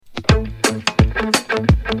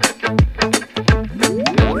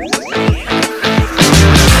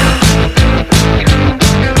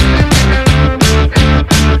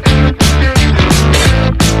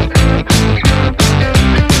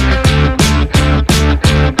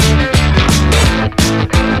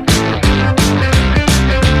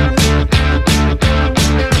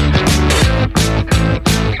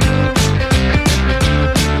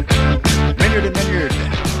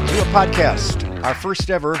Podcast, our first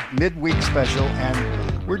ever midweek special,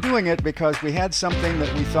 and we're doing it because we had something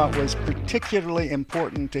that we thought was particularly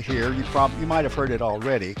important to hear. You might have heard it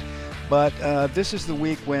already, but this is the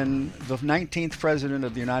week when the 19th president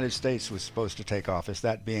of the United States was supposed to take office,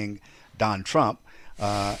 that being Don Trump,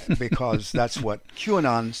 because that's what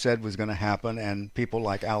QAnon said was going to happen, and people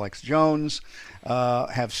like Alex Jones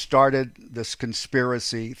have started this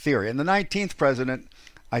conspiracy theory. And the 19th president,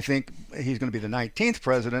 I think he's going to be the 19th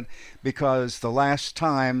president because the last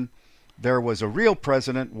time there was a real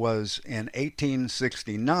president was in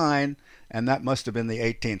 1869, and that must have been the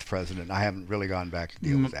 18th president. I haven't really gone back to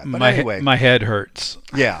deal with that. But anyway, my head hurts.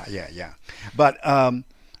 Yeah. But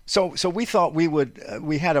so we thought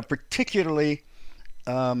we had a particularly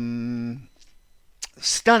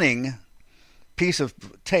stunning piece of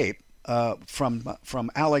tape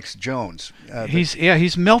from Alex Jones.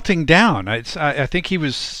 He's melting down. I think he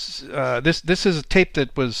was. This is a tape that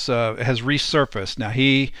has resurfaced. Now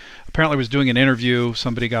he apparently was doing an interview.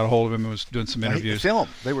 Somebody got a hold of him and was doing some interviews. A film.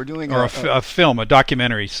 They were doing a film, a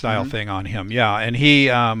documentary style thing on him. Yeah, and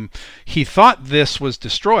he thought this was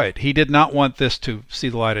destroyed. He did not want this to see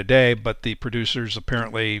the light of day, but the producers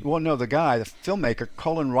apparently. Well, no, the filmmaker,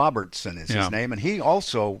 Colin Robertson is his name, and he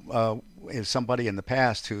also is somebody in the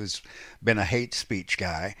past who's been a hate speech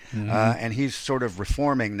guy, and he's sort of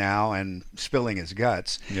reforming now and spilling his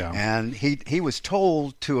guts. Yeah. And he was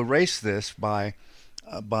told to erase this by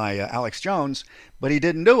Alex Jones, but he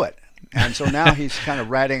didn't do it. And so now he's kind of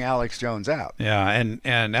ratting Alex Jones out. Yeah,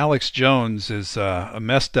 and Alex Jones is a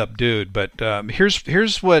messed up dude. But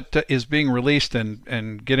here's what is being released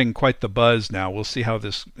and getting quite the buzz now. We'll see how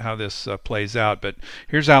this plays out. But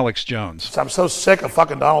here's Alex Jones. I'm so sick of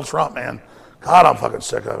fucking Donald Trump, man. God, I'm fucking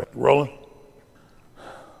sick of it. Rolling.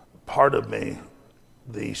 Part of me,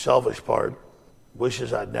 the selfish part,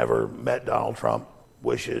 wishes I'd never met Donald Trump.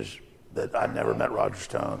 Wishes that I'd never met Roger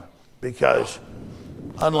Stone, because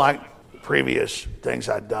unlike previous things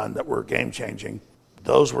I'd done that were game-changing,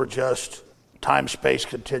 those were just time-space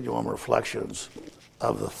continuum reflections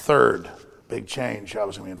of the third big change I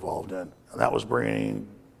was going to be involved in, and that was bringing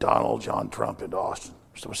Donald John Trump into Austin.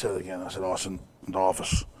 So I'm going to say that again. I said Austin into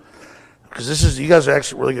office. Because you guys are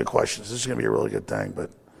actually really good questions. This is going to be a really good thing,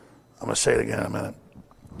 but I'm going to say it again in a minute.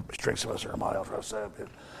 Just drink some of this Armani. I'll try to say it.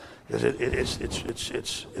 Because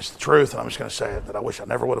it's the truth, and I'm just going to say it, that I wish I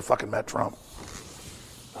never would have fucking met Trump.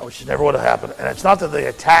 I wish it never would have happened. And it's not that the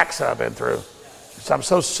attacks that I've been through. I'm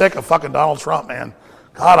so sick of fucking Donald Trump, man.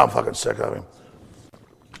 God, I'm fucking sick of him.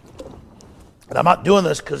 And I'm not doing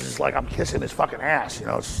this because it's like I'm kissing his fucking ass. You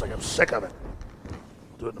know, it's just like I'm sick of it.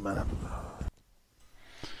 I'll do it in a minute.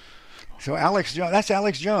 So that's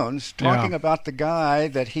Alex Jones talking about the guy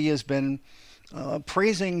that he has been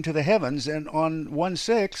praising to the heavens, and on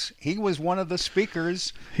 1/6 he was one of the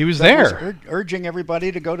speakers. He was there, urging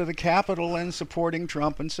everybody to go to the Capitol and supporting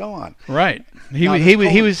Trump and so on. Right. He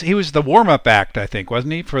was the warm-up act, I think,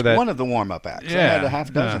 wasn't he, for that? One of the warm-up acts. Yeah. I had a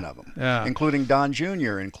half dozen of them, including Don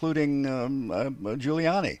Jr., including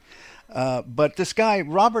Giuliani. But this guy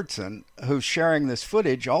Robertson, who's sharing this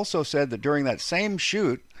footage, also said that during that same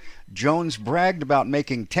shoot, Jones bragged about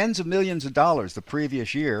making tens of millions of dollars the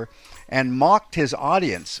previous year and mocked his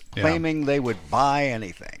audience, claiming they would buy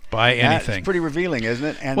anything. That's pretty revealing, isn't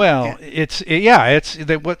it? It's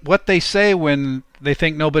what they say when they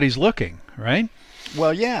think nobody's looking, right?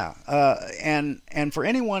 Well, yeah. And for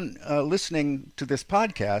anyone listening to this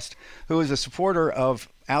podcast who is a supporter of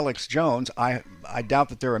Alex Jones, I doubt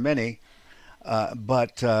that there are many,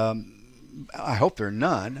 but I hope there are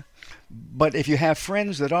none. But if you have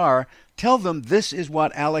friends that are, tell them this is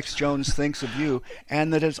what Alex Jones thinks of you,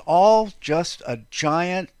 and that it's all just a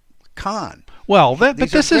giant con. Well,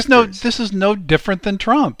 this is no different than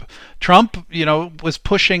Trump. Trump, was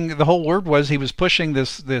pushing, the whole word was he was pushing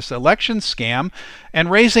this election scam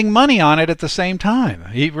and raising money on it at the same time.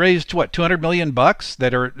 He raised what, $200 million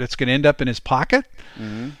that's going to end up in his pocket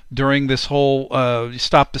during this whole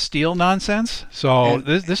Stop the Steal nonsense. So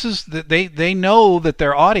this is they know that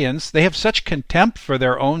their audience, they have such contempt for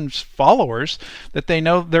their own followers that they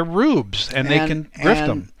know they're rubes and they can grift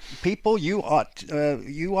them. People, you ought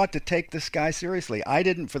to take this guy seriously. I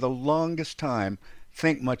didn't for the longest time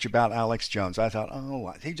think much about Alex Jones. I thought,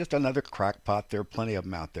 he's just another crackpot. There are plenty of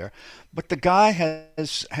them out there. But the guy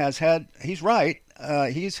has had, he's right,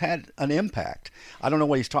 he's had an impact. I don't know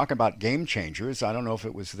what he's talking about, game changers. I don't know if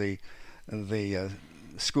it was the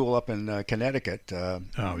school up in Connecticut. The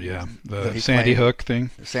Sandy Hook thing.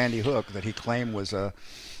 Sandy Hook that he claimed was a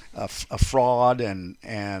fraud and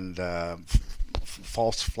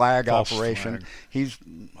false flag False operation. flag. He's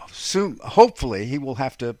soon, hopefully, he will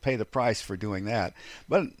have to pay the price for doing that.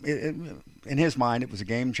 But in his mind, it was a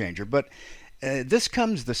game changer. But this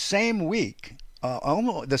comes the same week,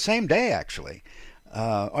 almost the same day actually,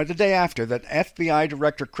 or the day after, that FBI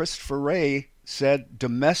Director Christopher Wray said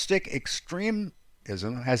domestic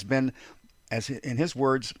extremism has been, as in his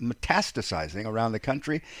words, metastasizing around the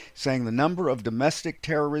country, saying the number of domestic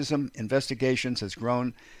terrorism investigations has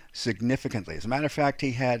grown significantly. As a matter of fact,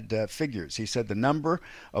 he had figures. He said the number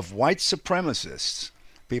of white supremacists,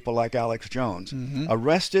 people like Alex Jones,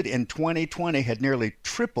 arrested in 2020 had nearly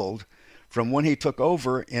tripled from when he took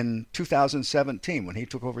over in 2017, when he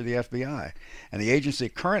took over the FBI. And the agency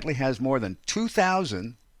currently has more than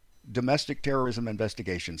 2,000 domestic terrorism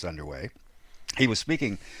investigations underway. He was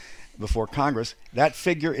speaking before Congress. That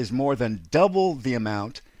figure is more than double the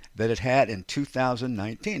amount that it had in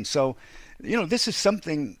 2019. So, this is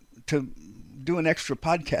something to do an extra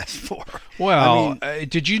podcast for. Well,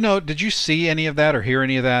 did you see any of that or hear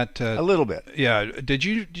any of that? A little bit. Yeah. Did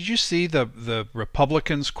you see the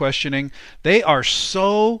Republicans questioning? They are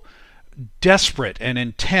so desperate and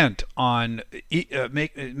intent on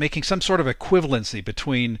making some sort of equivalency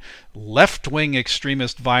between left-wing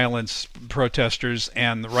extremist violence protesters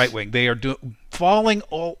and the right-wing. They are falling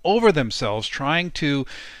all over themselves trying to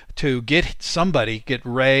get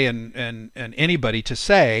Wray and anybody to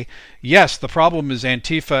say, yes, the problem is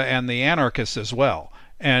Antifa and the anarchists as well.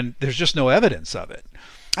 And there's just no evidence of it.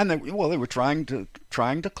 And they were trying to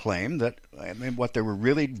claim that, what they were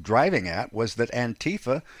really driving at was that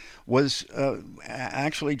Antifa was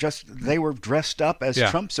actually they were dressed up as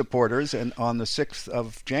Trump supporters on the 6th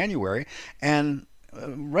of January. And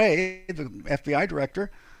Wray, the FBI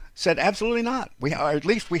director, said absolutely not. Or at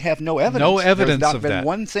least we have no evidence. No evidence There's not of been that.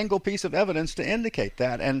 one single piece of evidence to indicate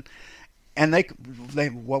that. And they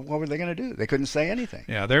what were they going to do? They couldn't say anything.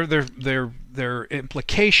 Yeah, their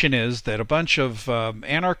implication is that a bunch of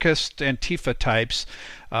anarchist Antifa types,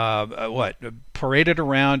 paraded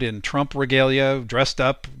around in Trump regalia,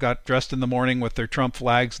 got dressed in the morning with their Trump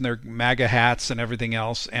flags and their MAGA hats and everything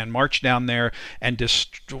else, and marched down there and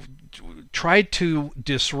tried to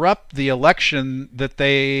disrupt the election that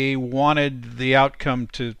they wanted the outcome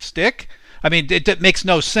to stick. I mean, it makes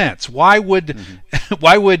no sense. Why would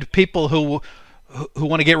why would people who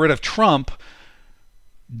want to get rid of Trump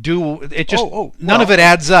do it? Just none of it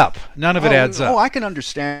adds up. None of it adds up. Oh, I can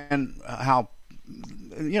understand how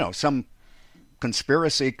some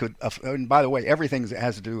conspiracy could. And by the way, everything that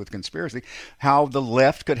has to do with conspiracy, how the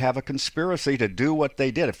left could have a conspiracy to do what they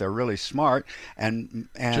did if they're really smart and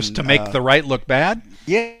just to make the right look bad.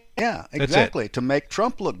 Yeah, exactly. To make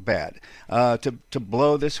Trump look bad, to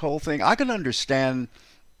blow this whole thing. I can understand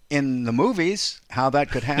in the movies how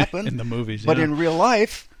that could happen. In the movies, but in real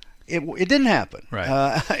life, it didn't happen.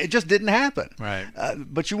 Right. It just didn't happen. Right.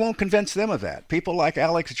 But you won't convince them of that. People like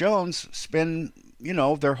Alex Jones spend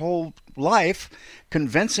their whole life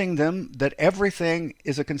convincing them that everything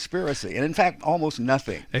is a conspiracy, and in fact, almost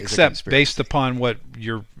nothing. Except based upon what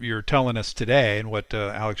you're telling us today, and what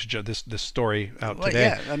Alex this story out today.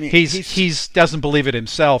 Yeah, I mean, he doesn't believe it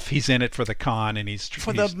himself. He's in it for the con, and he's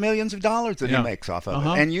the millions of dollars that he makes off of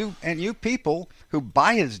it. And you people who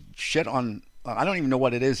buy his shit on. I don't even know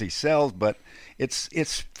what it is he sells, but it's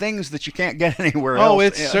things that you can't get anywhere else. Oh,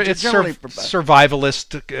 it's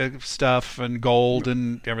survivalist stuff and gold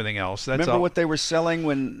and everything else. Remember what they were selling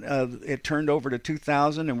when it turned over to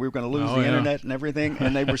 2000 and we were going to lose the internet and everything?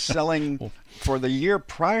 And they were selling for the year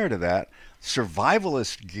prior to that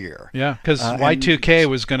survivalist gear. Yeah, because Y2K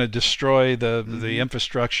was going to destroy the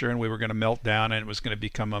infrastructure and we were going to melt down and it was going to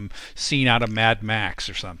become a scene out of Mad Max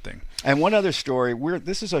or something. And one other story,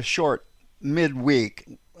 this is a short midweek,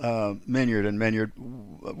 Minyard,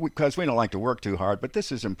 because we don't like to work too hard, but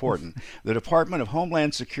this is important. The Department of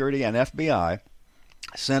Homeland Security and FBI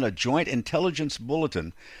sent a joint intelligence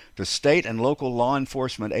bulletin to state and local law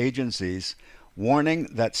enforcement agencies warning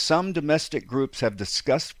that some domestic groups have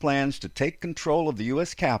discussed plans to take control of the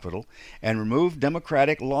U.S. Capitol and remove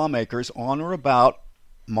Democratic lawmakers on or about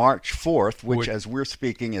March 4th, which as we're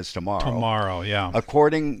speaking is tomorrow. Tomorrow, yeah.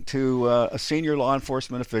 According to a senior law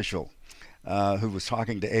enforcement official who was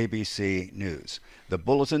talking to ABC News. The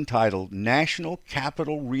bulletin titled, National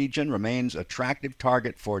Capital Region Remains Attractive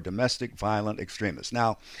Target for Domestic Violent Extremists.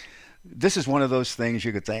 Now, this is one of those things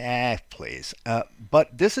you could say, please.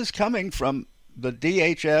 But this is coming from the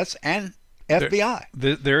DHS and FBI.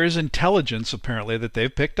 There is intelligence apparently that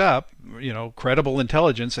they've picked up, credible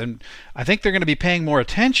intelligence, and I think they're going to be paying more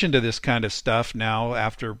attention to this kind of stuff now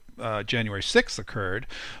after January 6th occurred.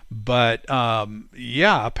 But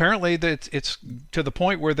apparently it's to the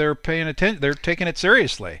point where they're paying attention. They're taking it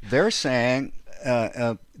seriously. They're saying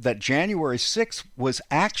that January 6th was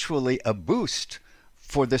actually a boost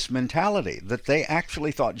for this mentality, that they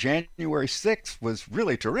actually thought January 6th was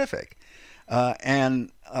really terrific,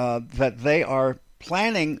 and that they are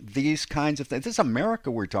planning these kinds of things. This is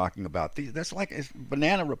America we're talking about. That's like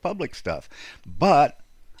banana republic stuff. But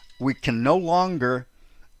we can no longer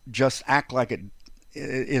just act like it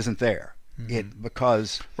isn't there.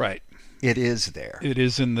 Because right. It is there. It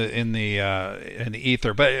is in the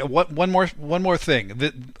ether. But one more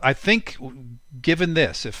thing. I think, given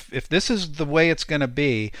this, if this is the way it's going to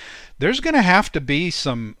be, there's going to have to be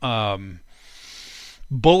some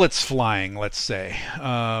bullets flying, let's say,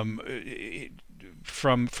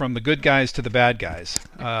 from the good guys to the bad guys.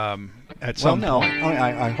 At some point.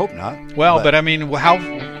 I hope not. Well, but I mean, how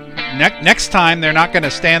next time they're not going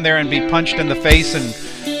to stand there and be punched in the face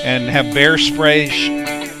and have bear spray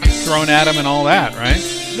thrown at them and all that, right?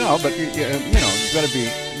 No, but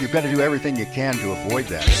you've got to do everything you can to avoid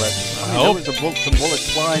that. But there was some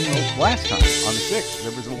bullets flying last time on the 6th.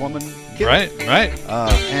 There was a woman killed. Right.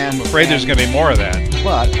 And I'm afraid there's going to be more of that.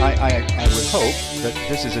 But I would hope that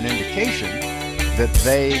this is an indication that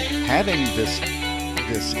they, having this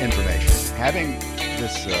information, having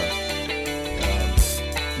this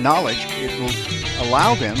knowledge, it will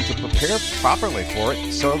allow them to prepare properly for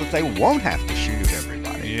it so that they won't have to shoot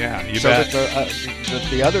everybody. Yeah, you bet. So that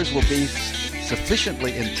the others will be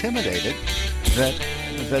sufficiently intimidated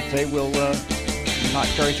that they will not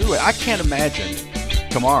carry through it. I can't imagine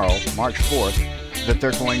tomorrow, March 4th, that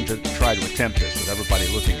they're going to try to attempt this with everybody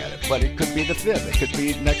looking at it. But it could be the 5th. It could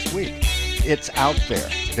be next week. It's out there.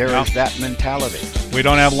 There is that mentality. We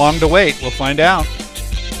don't have long to wait. We'll find out.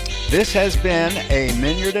 This has been a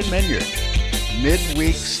Minyard and Minyard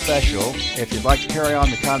midweek special. If you'd like to carry on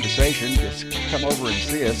the conversation, just come over and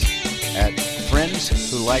see us at Friends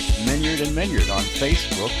Who Like Minyard and Minyard on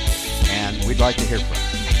Facebook, and we'd like to hear from you.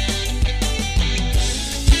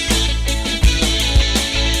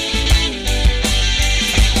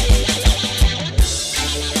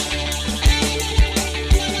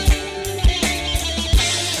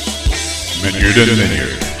 Minyard and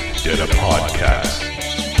Minyard did a podcast.